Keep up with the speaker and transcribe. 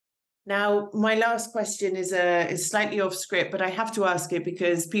Now, my last question is slightly off script, but I have to ask it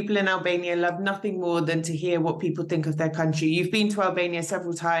because people in Albania love nothing more than to hear what people think of their country. You've been to Albania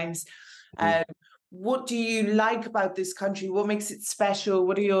several times. What do you like about this country? What makes it special?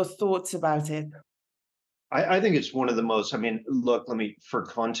 What are your thoughts about it? I think it's one of the most, look, for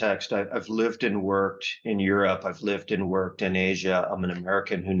context, I've lived and worked in Europe. I've lived and worked in Asia. I'm an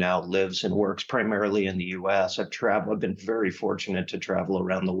American who now lives and works primarily in the US. I've been very fortunate to travel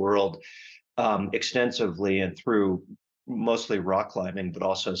around the world extensively and through mostly rock climbing, but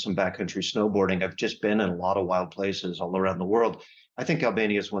also some backcountry snowboarding. I've just been in a lot of wild places all around the world. I think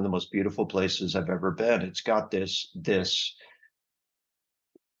Albania is one of the most beautiful places I've ever been. It's got this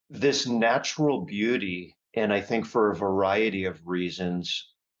natural beauty, and I think for a variety of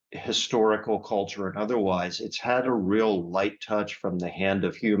reasons, historical, culture, and otherwise, it's had a real light touch from the hand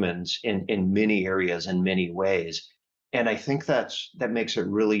of humans in many areas, in many ways. And I think that makes it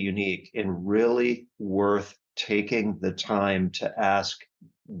really unique and really worth taking the time to ask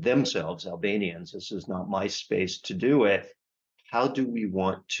themselves, Albanians, this is not my space to do it. How do we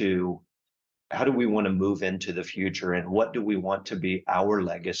want to how do we want to move into the future, and what do we want to be our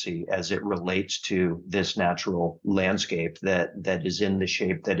legacy as it relates to this natural landscape that is in the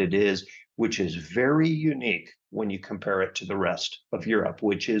shape that it is, which is very unique when you compare it to the rest of Europe,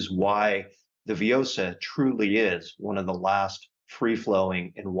 which is why the Vjosa truly is one of the last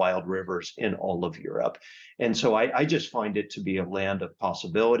free-flowing and wild rivers in all of Europe. And so I just find it to be a land of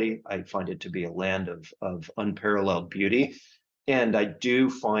possibility. I find it to be a land of unparalleled beauty. And I do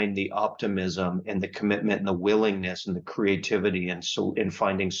find the optimism and the commitment and the willingness and the creativity and so in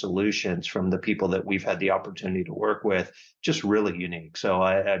finding solutions from the people that we've had the opportunity to work with just really unique. So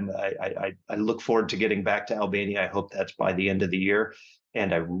I look forward to getting back to Albania. I hope that's by the end of the year.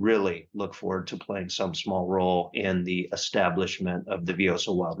 And I really look forward to playing some small role in the establishment of the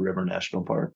Vjosa Wild River National Park.